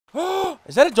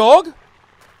Is that a dog?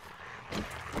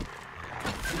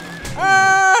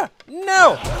 Ah!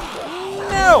 No!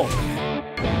 No!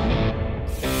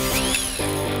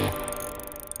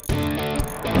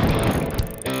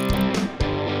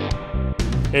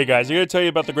 Hey guys, I gotta tell you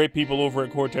about the great people over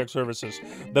at Cortex Services.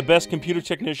 The best computer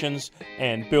technicians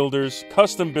and builders,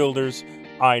 custom builders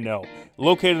I know.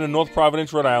 Located in North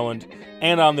Providence, Rhode Island,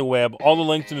 and on the web. All the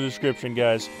links in the description,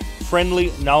 guys.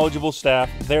 Friendly, knowledgeable staff.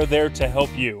 They're there to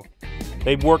help you.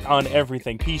 They work on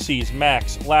everything. PCs,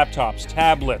 Macs, laptops,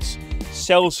 tablets,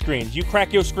 cell screens. You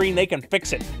crack your screen, they can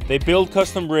fix it. They build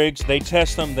custom rigs, they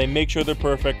test them, they make sure they're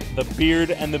perfect. The Beard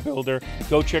and the Builder.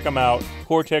 Go check them out.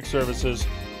 Cortex Services.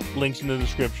 Links in the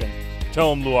description.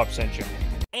 Tell them Luap sent you.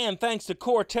 And thanks to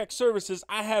Cortex Services,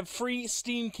 I have free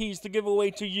Steam keys to give away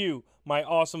to you, my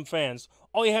awesome fans.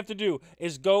 All you have to do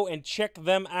is go and check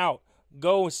them out.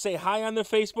 Go say hi on their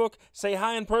Facebook. Say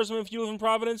hi in person if you live in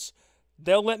Providence.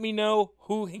 They'll let me know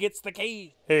who gets the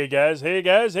key. Hey guys, hey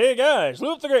guys, hey guys.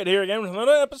 Luap TheGreat here again with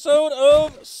another episode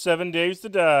of 7 Days to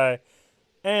Die.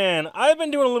 And I've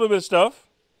been doing a little bit of stuff.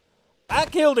 I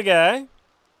killed a guy.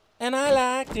 And I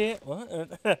liked it.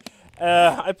 What?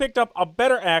 I picked up a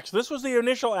better axe. This was the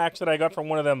initial axe that I got from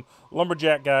one of them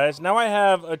lumberjack guys. Now I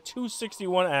have a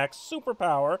 261 axe, super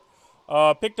power.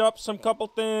 Picked up some couple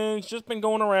things. Just been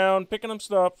going around, picking up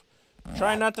stuff.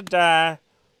 Trying not to die.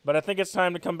 But I think it's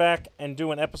time to come back and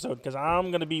do an episode. Because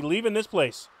I'm going to be leaving this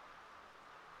place.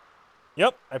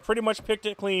 Yep, I pretty much picked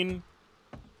it clean.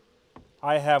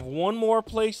 I have one more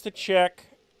place to check.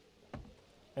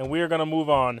 And we are going to move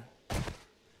on.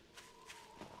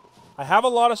 I have a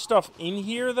lot of stuff in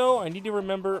here, though. I need to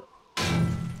remember...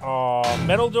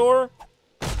 metal door.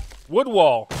 Wood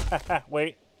wall.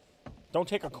 Wait. Don't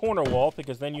take a corner wall,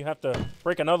 because then you have to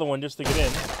break another one just to get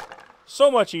in. So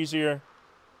much easier.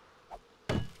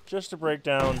 Just to break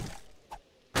down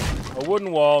a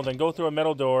wooden wall, then go through a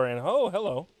metal door, and... Oh,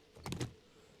 hello.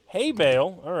 Hay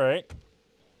bale. Alright.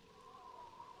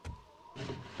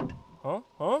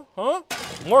 Huh?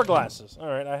 More glasses.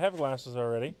 Alright, I have glasses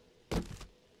already.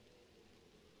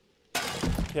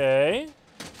 Okay.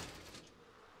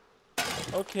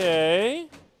 Okay.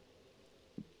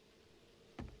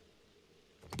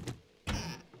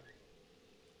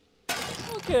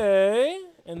 Okay.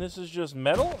 And this is just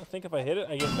metal? I think if I hit it,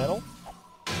 I get metal.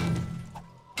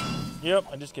 Yep,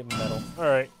 I just get metal.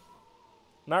 Alright.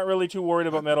 Not really too worried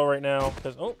about metal right now.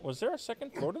 Because, oh, was there a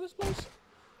second floor to this place?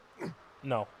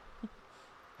 No.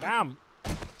 Damn.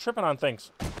 Tripping on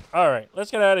things. Alright,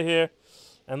 let's get out of here.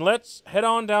 And let's head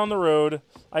on down the road.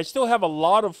 I still have a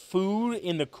lot of food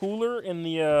in the cooler in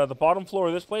the bottom floor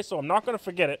of this place, so I'm not going to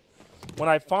forget it. When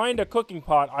I find a cooking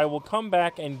pot, I will come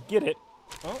back and get it.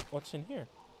 Oh, what's in here?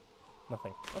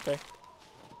 Nothing. Okay.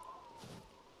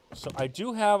 So I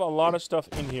do have a lot of stuff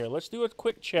in here. Let's do a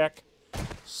quick check.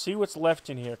 See what's left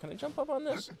in here. Can I jump up on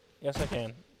this? Yes, I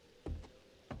can.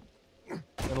 I'm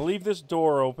going to leave this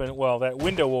door open. Well, that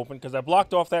window open, because I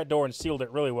blocked off that door and sealed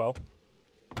it really well.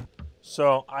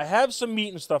 So, I have some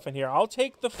meat and stuff in here. I'll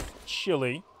take the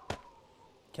chili.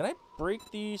 Can I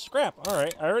break the scrap?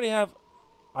 Alright, I already have...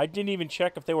 I didn't even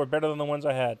check if they were better than the ones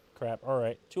I had. Crap,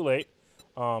 alright, too late.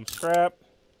 Scrap.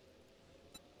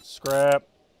 Scrap.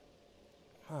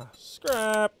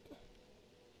 Scrap.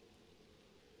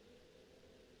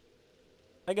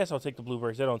 I guess I'll take the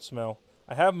blueberries. They don't smell.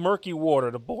 I have murky water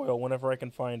to boil whenever I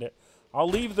can find it. I'll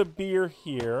leave the beer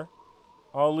here.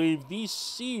 I'll leave these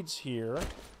seeds here.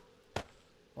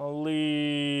 I'll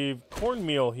leave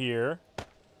cornmeal here.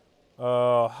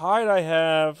 Hide I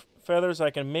have. Feathers, I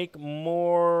can make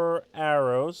more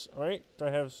arrows. Alright, do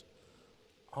I have...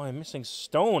 Oh, I'm missing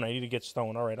stone. I need to get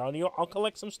stone. Alright, I'll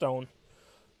collect some stone.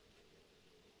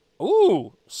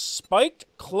 Ooh! Spiked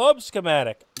club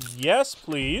schematic. Yes,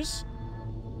 please.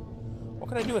 What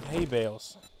can I do with hay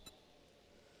bales?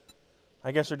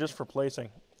 I guess they're just for placing.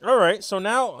 Alright, so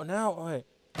now, wait.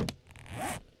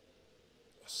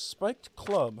 Spiked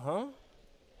club, huh?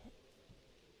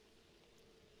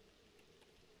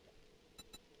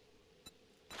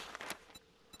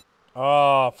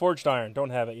 Forged iron.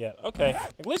 Don't have it yet. Okay.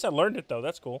 At least I learned it, though.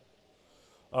 That's cool.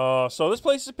 So this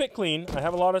place is picked clean. I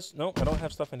have a lot of... No, I don't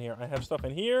have stuff in here. I have stuff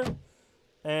in here.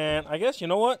 And I guess, you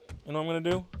know what? You know what I'm going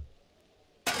to do?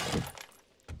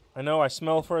 I know I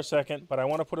smell for a second, but I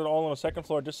want to put it all on the second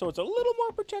floor just so it's a little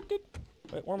more protected.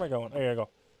 Wait, where am I going? There you go.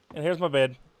 And here's my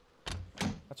bed.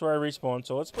 That's where I respawn.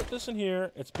 So let's put this in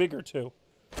here. It's bigger, too.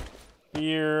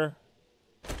 Beer.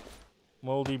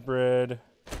 Moldy bread.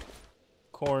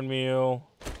 Cornmeal.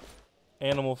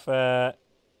 Animal fat.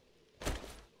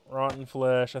 Rotten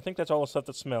flesh. I think that's all the stuff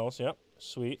that smells. Yep.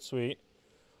 Sweet, sweet.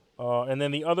 And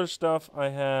then the other stuff I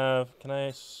have... Can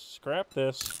I scrap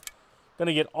this?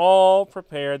 Gonna get all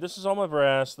prepared. This is all my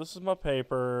brass. This is my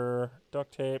paper.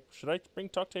 Duct tape. Should I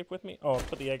bring duct tape with me? Oh, I'll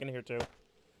put the egg in here too.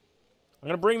 I'm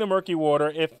gonna bring the murky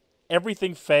water. If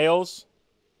everything fails,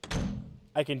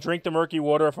 I can drink the murky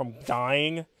water if I'm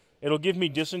dying. It'll give me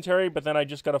dysentery, but then I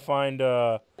just gotta find,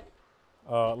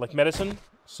 like medicine.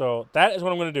 So that is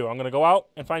what I'm gonna do. I'm gonna go out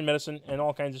and find medicine and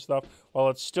all kinds of stuff while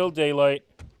it's still daylight.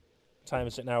 What time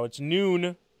is it now? It's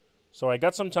noon. So I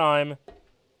got some time.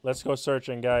 Let's go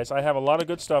searching, guys. I have a lot of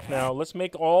good stuff now. Let's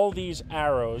make all these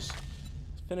arrows.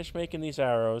 Let's finish making these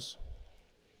arrows.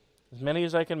 As many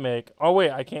as I can make. Oh,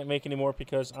 wait. I can't make any more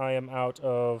because I am out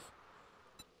of...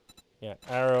 Yeah,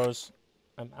 arrows.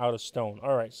 I'm out of stone.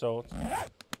 All right, so...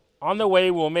 On the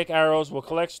way, we'll make arrows. We'll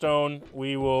collect stone.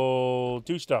 We will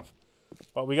do stuff.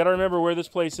 But we got to remember where this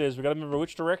place is. We got to remember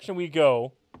which direction we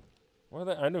go. I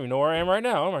don't even know where I am right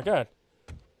now. Oh, my God.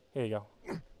 Here you go.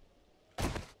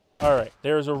 Alright,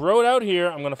 there's a road out here.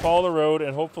 I'm going to follow the road,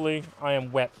 and hopefully I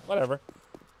am wet. Whatever.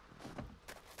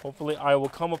 Hopefully I will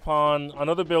come upon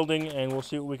another building, and we'll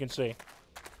see what we can see.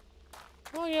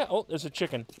 Oh, yeah. Oh, there's a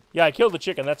chicken. Yeah, I killed the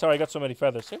chicken. That's how I got so many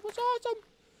feathers. It was awesome.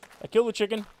 I killed the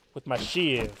chicken with my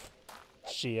shiv.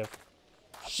 Shiv.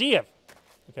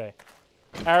 Okay.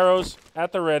 Arrows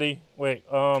at the ready. Wait,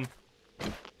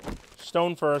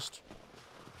 stone first.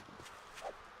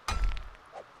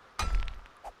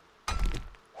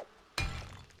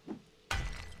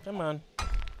 Come on.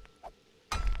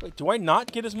 Wait, do I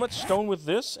not get as much stone with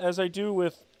this as I do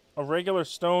with a regular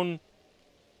stone?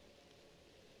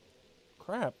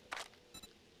 Crap.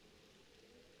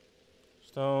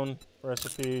 Stone,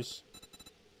 recipes.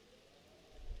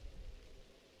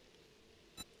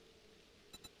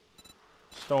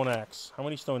 Stone axe. How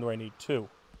many stone do I need? 2.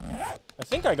 I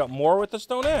think I got more with the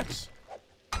stone axe.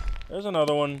 There's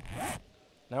another one.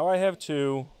 Now I have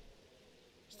 2.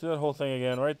 Let's do that whole thing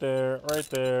again. Right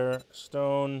there.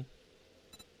 Stone.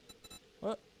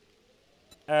 What?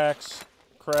 Axe.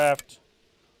 Craft.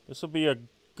 This will be a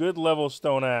good level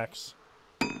stone axe.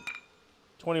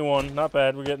 21. Not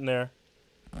bad. We're getting there.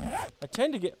 I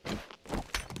tend to get...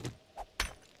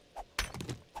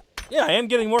 Yeah, I am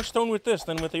getting more stone with this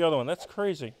than with the other one. That's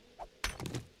crazy.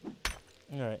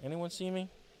 Alright, anyone see me?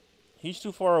 He's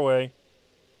too far away.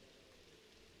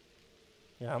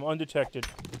 Yeah, I'm undetected.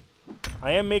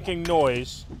 I am making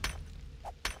noise.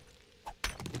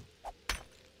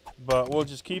 But we'll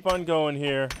just keep on going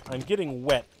here. I'm getting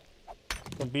wet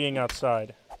from being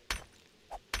outside.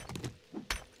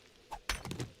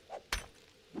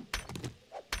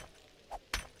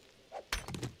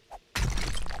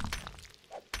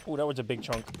 Ooh, that was a big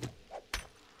chunk.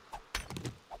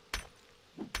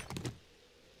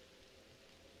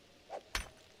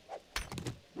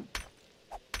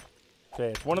 Okay,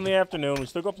 it's 1 in the afternoon. We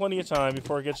still got plenty of time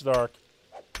before it gets dark.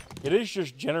 It is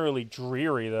just generally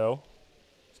dreary, though.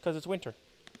 It's because it's winter.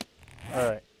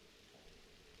 Alright.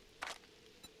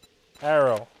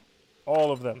 Arrow.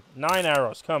 All of them. 9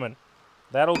 arrows coming.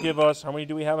 That'll give us... How many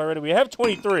do we have already? We have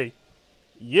 23.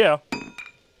 Yeah.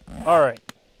 Alright.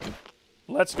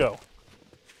 Let's go.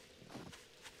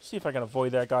 See if I can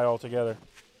avoid that guy altogether.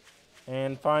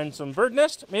 And find some bird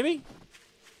nest, maybe?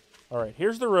 Alright,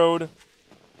 here's the road.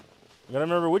 We gotta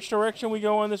remember which direction we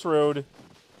go on this road.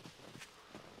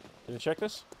 Did I check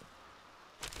this?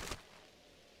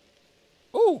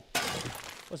 Ooh!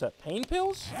 What's that, pain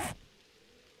pills?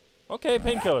 Okay,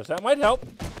 painkillers. That might help.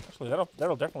 Actually,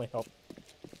 that'll definitely help.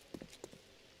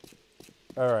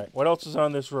 Alright, what else is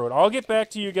on this road? I'll get back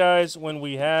to you guys when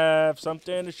we have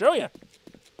something to show you.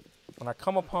 When I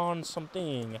come upon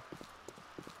something.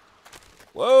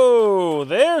 Whoa,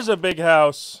 there's a big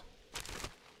house.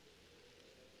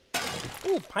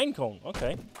 Ooh, pine cone.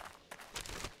 Okay.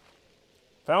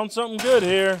 Found something good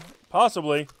here.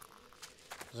 Possibly.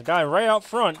 There's a guy right out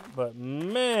front, but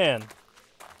man.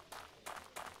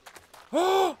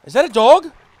 Is that a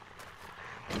dog?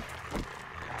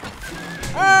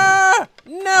 Ah!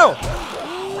 No!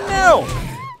 No!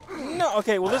 No!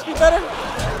 Okay, will this be better?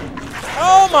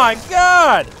 Oh my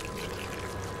God!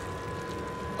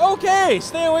 Okay,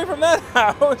 stay away from that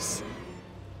house.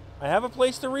 I have a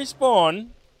place to respawn.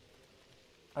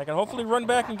 I can hopefully run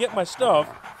back and get my stuff.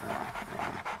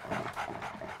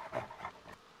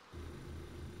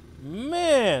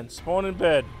 Man, spawn in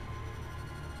bed.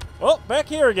 Well, back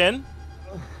here again.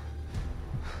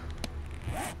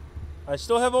 I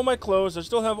still have all my clothes. I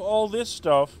still have all this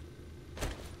stuff.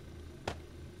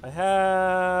 I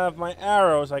have my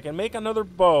arrows. I can make another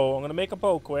bow. I'm going to make a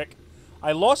bow quick.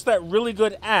 I lost that really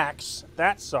good axe.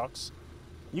 That sucks.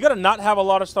 You got to not have a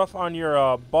lot of stuff on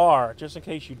your bar, just in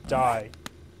case you die.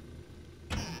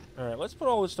 Alright, let's put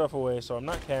all this stuff away so I'm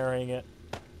not carrying it.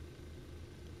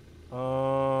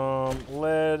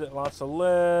 Lead. Lots of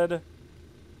lead.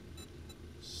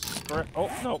 Scrap.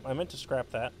 Oh, no. I meant to scrap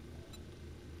that.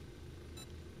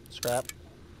 Scrap.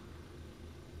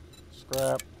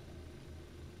 Scrap.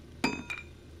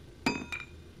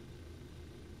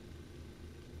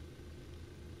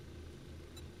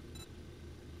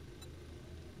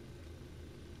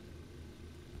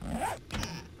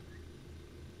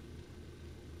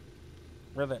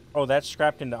 Where the... Oh, that's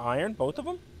scrapped into iron? Both of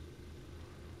them?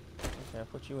 Okay, I'll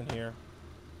put you in here.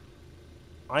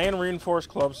 Iron reinforced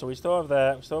club, so we still have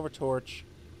that. We still have a torch.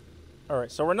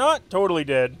 Alright, so we're not totally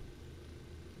dead.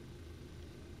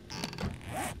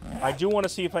 I do want to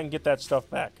see if I can get that stuff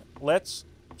back. Let's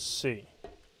see.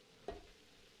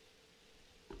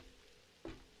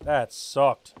 That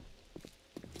sucked.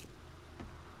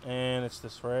 And it's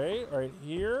this way, right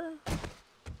here.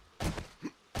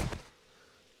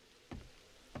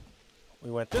 We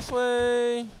went this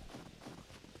way.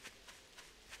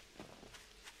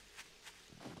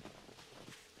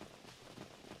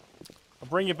 I'll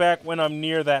bring you back when I'm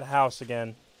near that house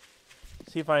again.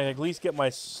 See if I can at least get my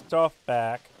stuff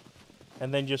back.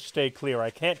 And then just stay clear.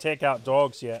 I can't take out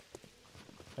dogs yet.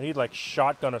 I need like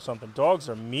shotgun or something. Dogs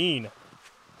are mean.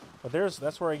 But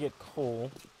that's where I get coal.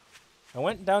 I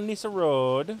went down Nisa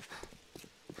Road.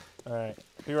 Alright.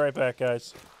 Be right back,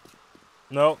 guys.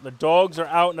 No, the dogs are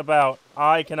out and about.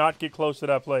 I cannot get close to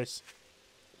that place.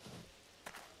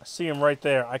 I see him right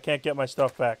there. I can't get my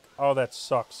stuff back. Oh, that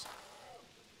sucks.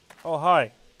 Oh,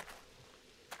 hi.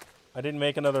 I didn't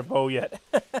make another bow yet.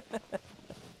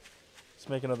 Let's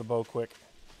make another bow quick.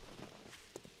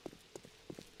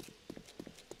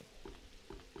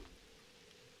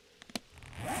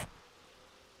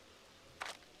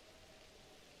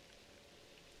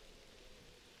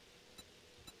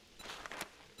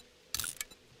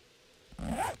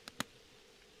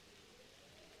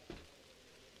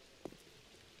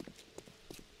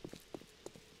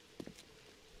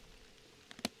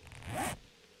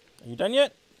 Are you done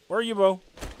yet? Where are you, Bo?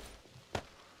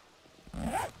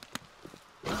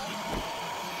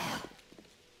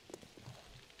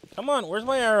 Come on, where's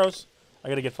my arrows? I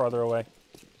gotta get farther away.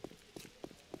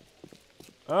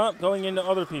 Oh, going into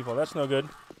other people. That's no good.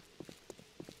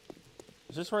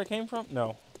 Is this where I came from?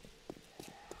 No.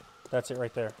 That's it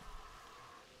right there.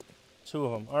 2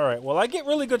 of them. Alright, well, I get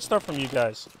really good stuff from you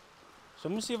guys. So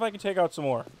let me see if I can take out some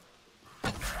more.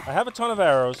 I have a ton of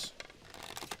arrows.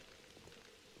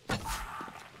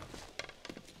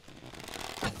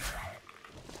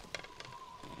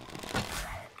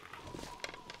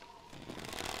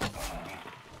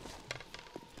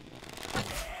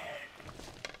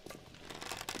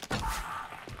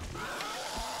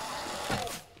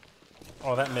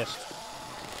 Oh, that missed.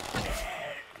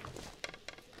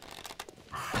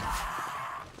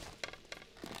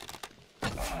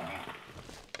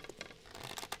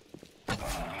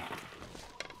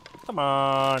 Come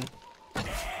on.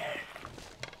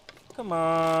 Come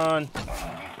on.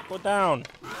 Go down.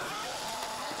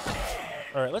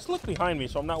 Alright, let's look behind me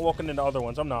so I'm not walking into other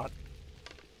ones. I'm not.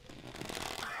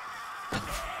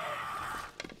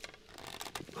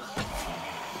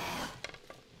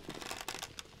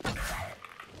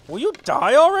 Will you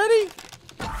die already?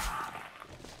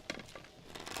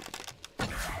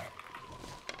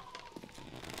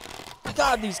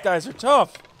 God, these guys are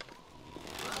tough.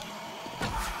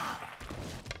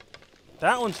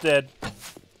 That one's dead.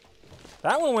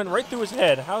 That one went right through his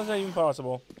head. How is that even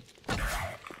possible?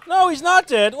 No, he's not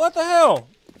dead. What the hell?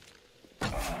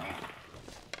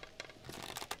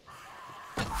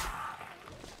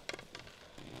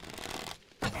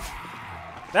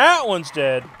 That one's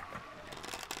dead.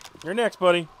 You're next,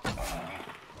 buddy.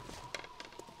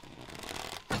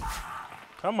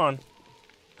 Come on.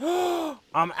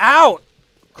 I'm out!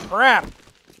 Crap!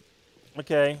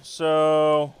 Okay,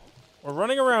 so... we're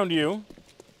running around you.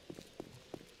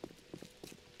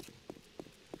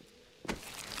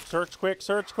 Search quick,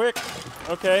 search quick.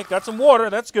 Okay, got some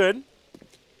water. That's good.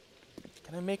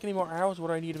 Can I make any more arrows? What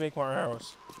do I need to make more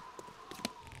arrows?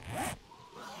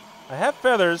 I have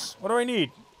feathers. What do I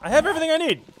need? I have everything I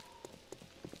need.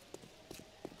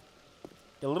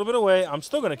 Get a little bit away. I'm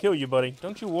still going to kill you, buddy.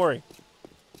 Don't you worry.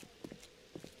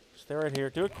 Stay right here.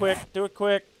 Do it quick. Do it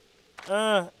quick.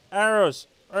 Arrows.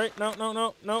 All right. No, no,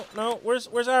 no, no, no. Where's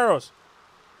arrows?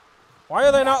 Why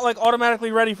are they not, like, automatically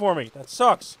ready for me? That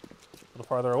sucks. A little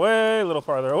farther away. A little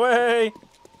farther away.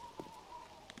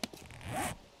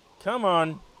 Come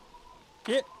on.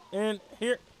 Get in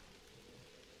here.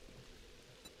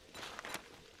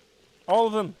 All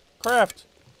of them. Craft.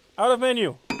 Out of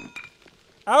menu.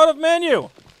 Out of menu!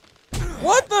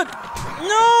 What the?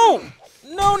 No!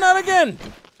 No, not again!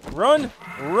 Run!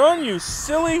 Run, you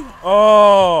silly!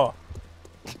 Oh!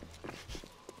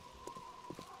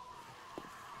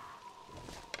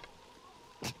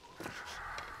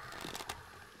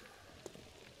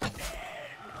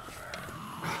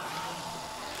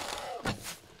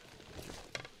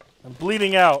 I'm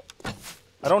bleeding out.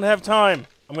 I don't have time.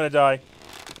 I'm gonna die.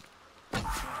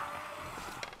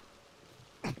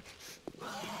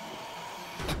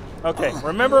 Okay,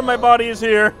 remember my body is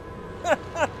here.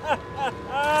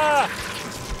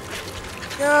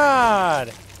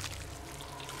 God.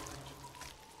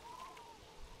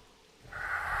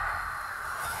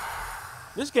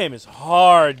 This game is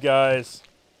hard, guys.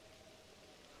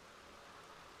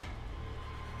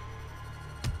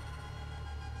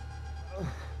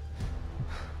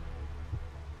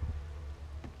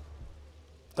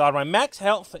 God, my max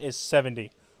health is 70.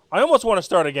 I almost want to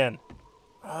start again.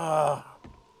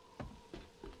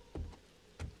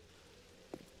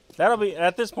 That'll be,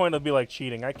 at this point, it'll be like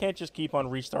cheating. I can't just keep on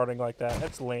restarting like that.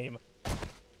 That's lame.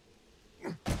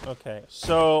 Okay,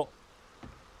 so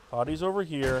body's over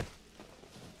here.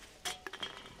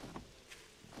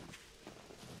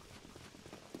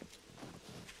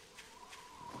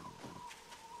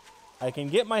 I can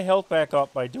get my health back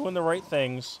up by doing the right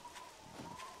things.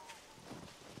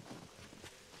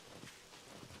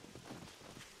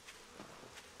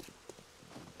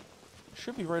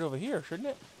 Should be right over here, shouldn't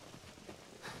it?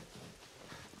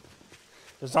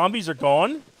 The zombies are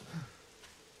gone?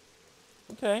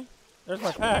 Okay. There's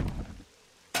my pack.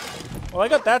 Well, I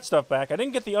got that stuff back. I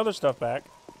didn't get the other stuff back.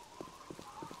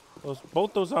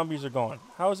 Both those zombies are gone.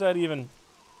 How is that even...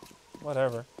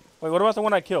 Whatever. Wait, what about the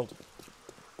one I killed?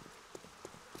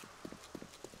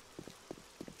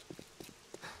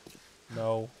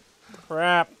 No.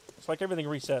 Crap. It's like everything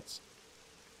resets.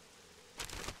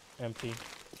 Empty.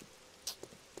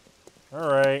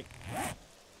 Alright.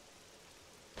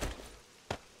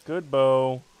 Good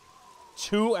bow.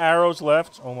 2 arrows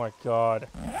left. Oh my god.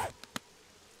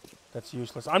 That's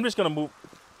useless. I'm just gonna move.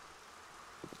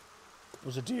 It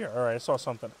was a deer. Alright, I saw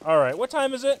something. Alright, what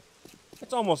time is it?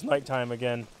 It's almost nighttime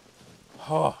again.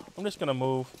 Oh, I'm just gonna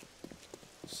move.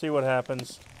 See what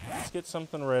happens. Let's get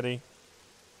something ready.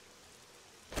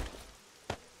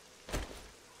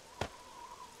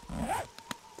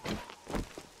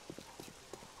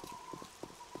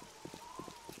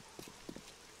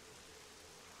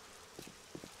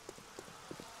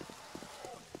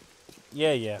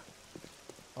 Yeah.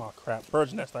 Oh, crap.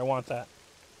 Bird's nest. I want that.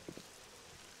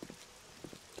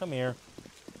 Come here.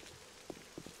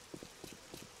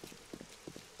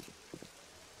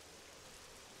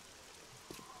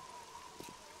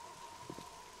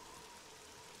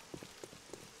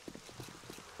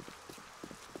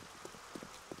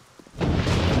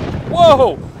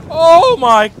 Whoa! Oh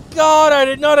my god, I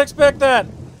did not expect that!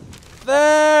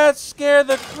 That scared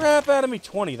the crap out of me.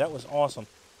 20, that was awesome.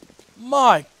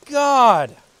 My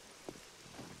god!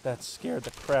 That scared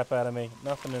the crap out of me.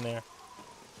 Nothing in there.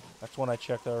 That's one I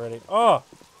checked already. Oh!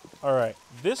 Alright.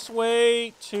 This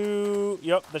way to...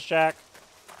 Yep, the shack.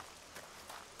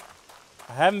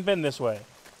 I haven't been this way.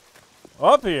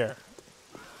 Up here.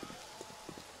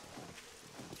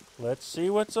 Let's see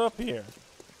what's up here.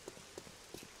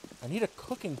 I need a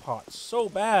cooking pot so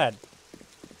bad.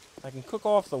 I can cook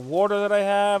off the water that I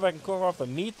have. I can cook off the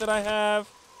meat that I have.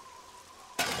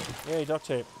 Yay, duct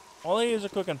tape. All I need is a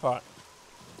cooking pot.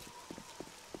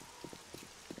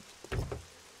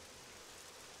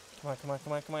 Come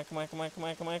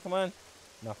on.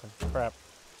 Nothing. Crap.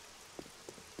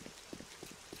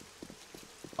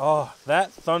 Oh,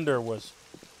 that thunder was...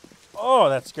 Oh,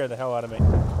 that scared the hell out of me.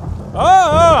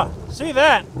 Oh! See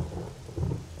that?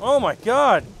 Oh my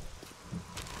god.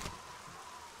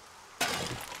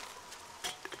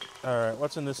 Alright,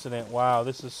 what's in this sedan? Wow,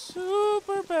 this is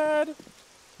super bad.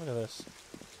 Look at this.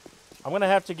 I'm going to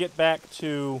have to get back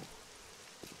to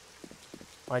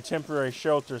my temporary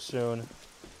shelter soon.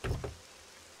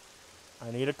 I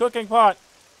need a cooking pot.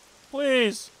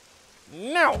 Please.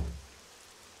 No.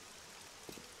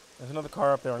 There's another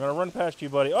car up there. I'm going to run past you,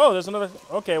 buddy. Oh, there's another...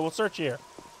 Okay, we'll search here.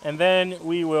 And then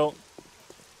we will...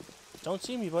 Don't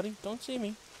see me, buddy. Don't see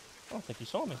me. I don't think he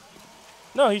saw me.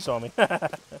 No, he saw me. Let's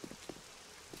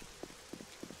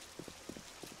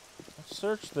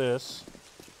search this.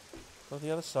 Go to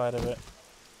the other side of it.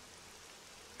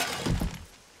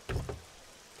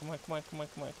 Come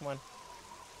on.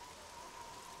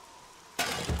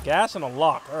 Gas and a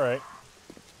lock. Alright.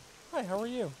 Hi, how are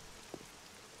you?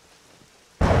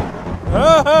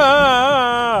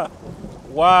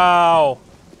 Wow.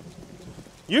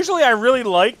 Usually I really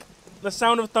like the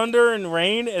sound of thunder and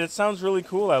rain, and it sounds really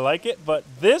cool. I like it, but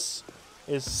this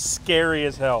is scary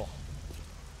as hell.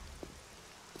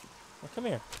 Well, come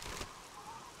here.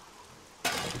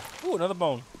 Ooh, another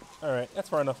bone. All right, that's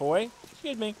far enough away.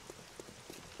 Excuse me.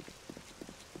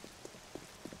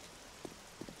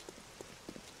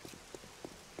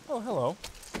 Oh, hello.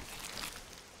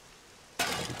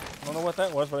 I don't know what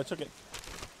that was, but I took it.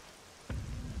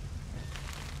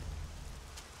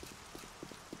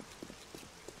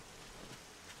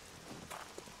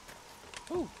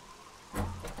 Ooh.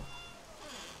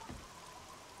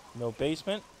 No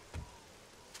basement.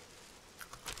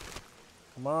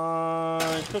 Come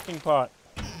on, cooking pot.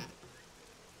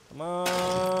 Come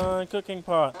on, cooking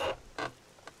pot.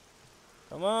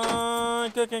 Come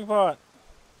on, cooking pot.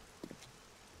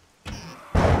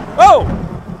 Oh!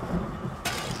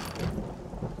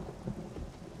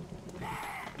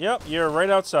 Yep, you're right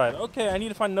outside. Okay, I need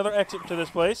to find another exit to this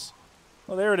place.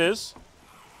 Oh, there it is.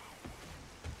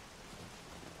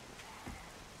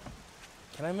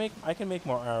 I can make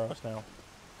more arrows now.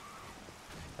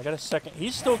 I got a second.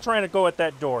 He's still trying to go at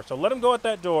that door, so let him go at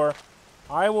that door.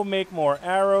 I will make more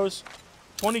arrows.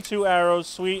 22 arrows,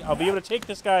 sweet. I'll be able to take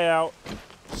this guy out,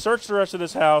 search the rest of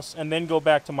this house, and then go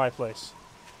back to my place.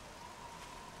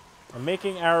 I'm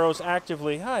making arrows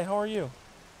actively. Hi, how are you?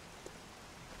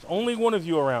 There's only one of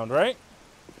you around, right?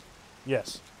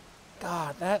 Yes.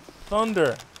 God, that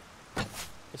thunder.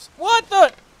 What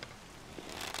the?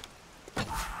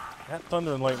 That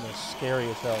thunder and lightning is scary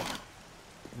as hell.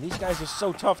 And these guys are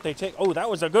so tough. They take... Oh, that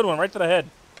was a good one. Right to the head.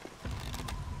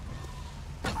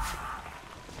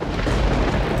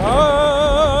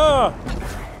 Ah!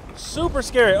 Super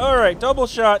scary. All right, double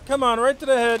shot. Come on, right to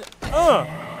the head.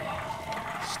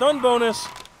 Stun bonus.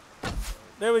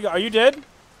 There we go. Are you dead?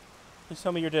 Please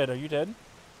tell me you're dead. Are you dead?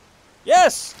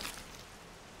 Yes!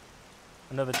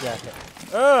 Another jacket.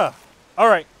 All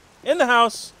right. In the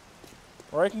house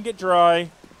where I can get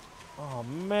dry. Oh,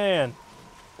 man.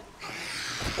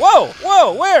 Whoa!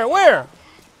 Whoa! Where?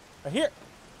 I hear...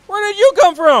 Where did you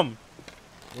come from?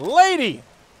 Lady!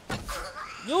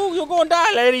 You're gonna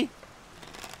die, lady.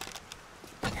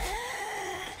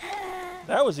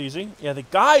 That was easy. Yeah, the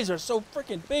guys are so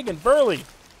freaking big and burly.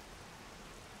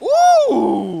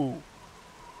 Ooh!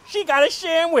 She got a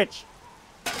sandwich.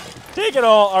 Take it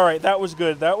all. All right, that was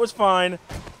good. That was fine.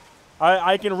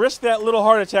 I can risk that little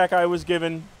heart attack I was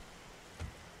given.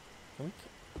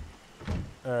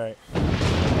 All right.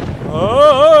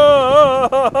 Oh!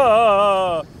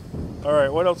 All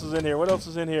right, what else is in here? What else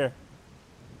is in here?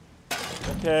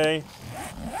 Okay.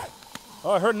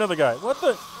 Oh, I heard another guy. What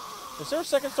the? Is there a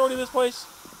second story to this place?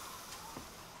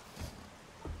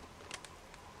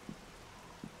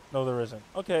 No, there isn't.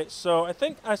 Okay, so I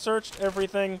think I searched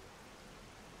everything.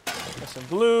 Got some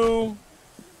glue.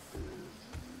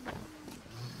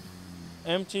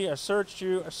 Empty. I searched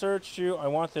you. I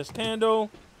want this candle.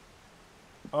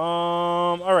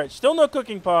 All right. Still no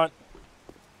cooking pot.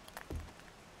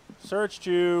 Searched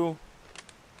you.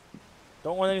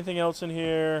 Don't want anything else in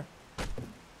here.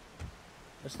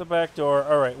 That's the back door.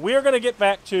 All right. We are going to get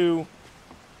back to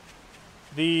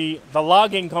the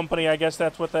logging company. I guess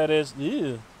that's what that is.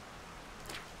 Ew.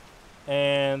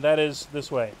 And that is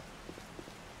this way.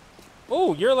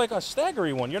 Oh, you're like a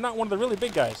staggery one. You're not one of the really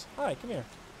big guys. Hi, come here.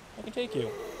 I can take you.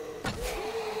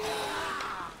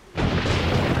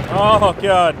 Oh,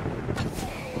 God.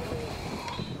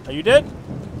 Are you dead?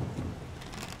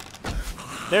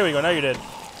 There we go. Now you're dead.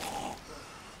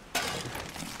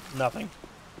 Nothing.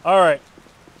 All right.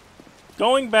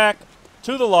 Going back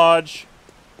to the lodge.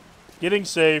 Getting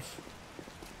safe.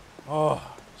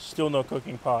 Oh, still no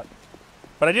cooking pot.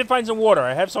 But I did find some water.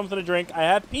 I have something to drink. I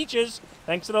have peaches,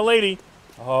 thanks to the lady.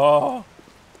 Oh.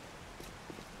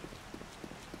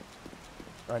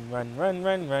 Run.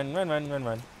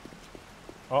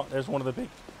 Oh, there's one of the big...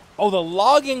 Oh, the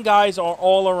logging guys are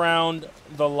all around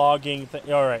the logging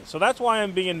thing. All right, so that's why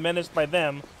I'm being menaced by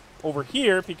them over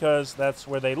here, because that's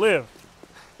where they live.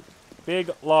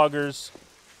 Big loggers.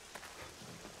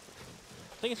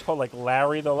 I think it's called, like,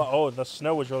 Larry. Oh, the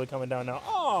snow is really coming down now.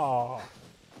 Oh.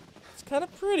 It's kind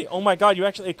of pretty. Oh, my God, you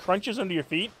actually... It crunches under your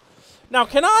feet. Now,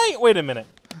 can I... Wait a minute.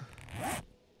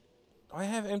 Do I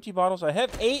have empty bottles? I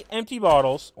have 8 empty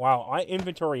bottles. Wow, my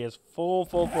inventory is full.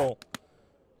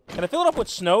 Can I fill it up with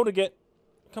snow to get...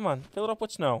 Come on, fill it up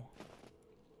with snow.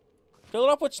 Fill it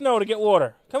up with snow to get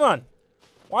water. Come on.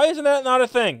 Why isn't that not a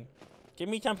thing? Give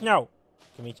me some snow.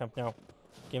 Give me some snow.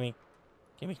 Give me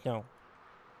snow.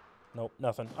 Nope,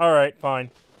 nothing. All right, fine.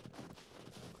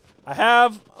 I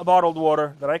have a bottled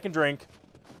water that I can drink.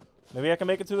 Maybe I can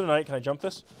make it through the night. Can I jump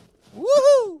this?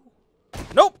 Woohoo!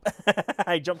 Nope!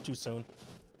 I jumped too soon.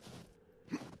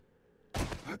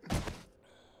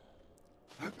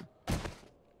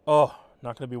 Oh,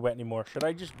 not going to be wet anymore. Should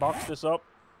I just box this up?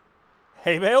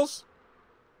 Hay bales?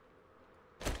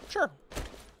 Sure.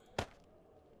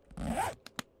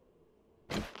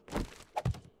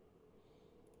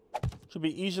 Should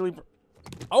be easily...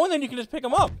 Oh, and then you can just pick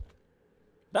them up.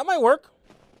 That might work.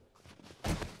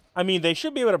 I mean, they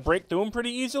should be able to break through them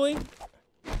pretty easily.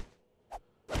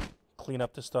 Clean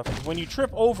up this stuff. When you trip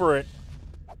over it,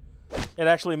 it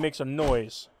actually makes a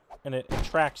noise. And it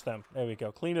attracts them. There we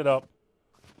go. Clean it up.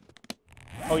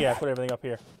 Oh, yeah, put everything up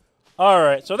here.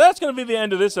 Alright, so that's going to be the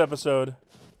end of this episode.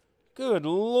 Good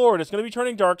lord, it's going to be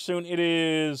turning dark soon. It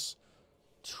is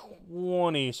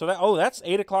 20. So that... Oh, that's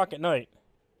 8 o'clock at night.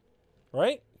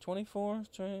 Right? 24?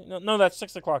 20, no, that's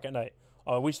 6 o'clock at night.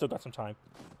 Oh, we still got some time.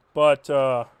 But,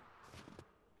 I'm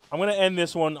going to end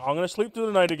this one. I'm going to sleep through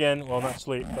the night again. Well, not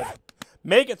sleep, but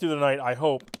make it through the night, I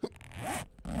hope.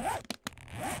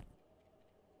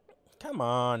 Come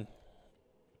on.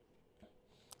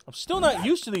 I'm still not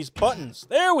used to these buttons.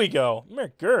 There we go.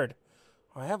 Good.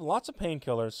 I have lots of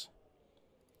painkillers.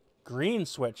 Green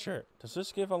sweatshirt. Does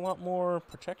this give a lot more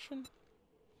protection?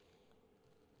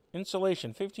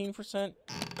 Insulation, 15%.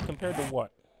 Compared to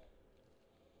what?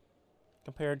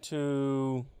 Compared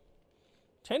to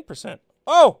 10%.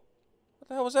 Oh! What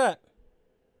the hell was that?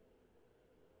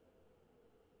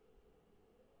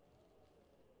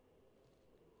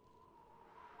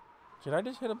 Did I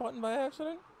just hit a button by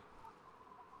accident?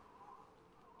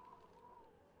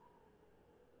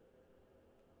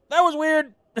 That was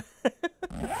weird!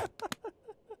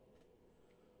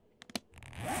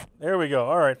 There we go.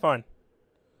 Alright, fine.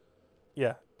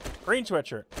 Yeah. Green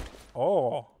sweatshirt.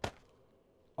 Oh.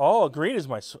 Oh, green is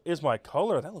my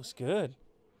color. That looks good.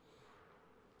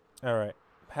 Alright.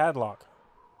 Padlock.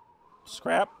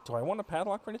 Scrap. Do I want a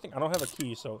padlock for anything? I don't have a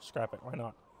key, so scrap it. Why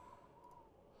not?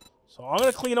 So I'm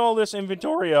going to clean all this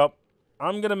inventory up.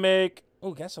 I'm going to make...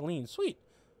 Oh, gasoline. Sweet.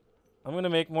 I'm going to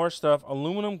make more stuff.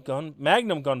 Aluminum gun...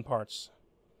 Magnum gun parts.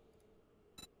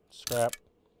 Scrap.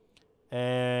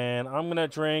 And I'm going to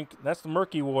drink... That's the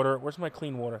murky water. Where's my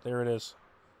clean water? There it is.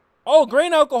 Oh,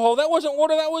 grain alcohol. That wasn't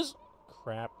water. That was...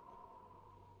 Crap.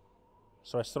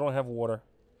 So I still don't have water.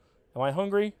 Am I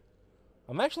hungry?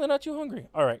 I'm actually not too hungry.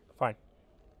 Alright, fine.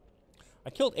 I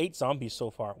killed 8 zombies so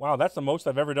far. Wow, that's the most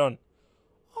I've ever done.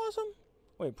 Awesome.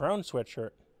 Wait, brown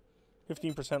sweatshirt.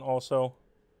 15% also.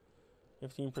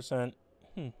 15%.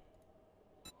 Can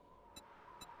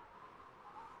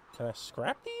I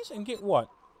scrap these and get what?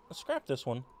 Let's scrap this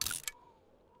one.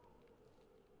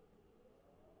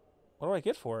 What do I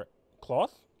get for it?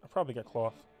 Cloth? I probably get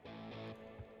cloth.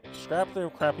 Scrap the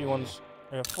crappy ones.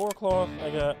 I got 4 cloth. I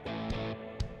got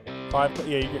 5.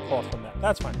 Yeah, you get cloth from that.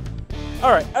 That's fine.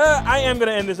 Alright, I am going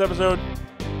to end this episode.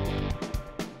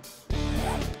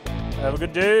 Have a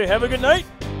good day. Have a good night.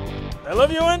 I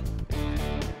love you, and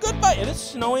goodbye. It is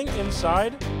snowing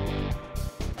inside.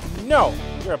 No,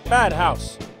 you're a bad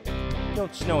house.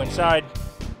 Don't snow inside.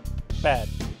 Bad.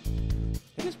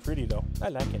 It is pretty, though. I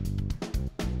like it.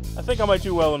 I think I might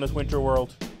do well in this winter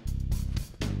world.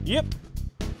 Yep.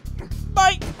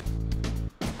 Bye!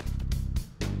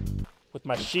 With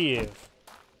my shiv.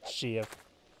 Shiv.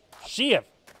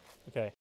 Okay.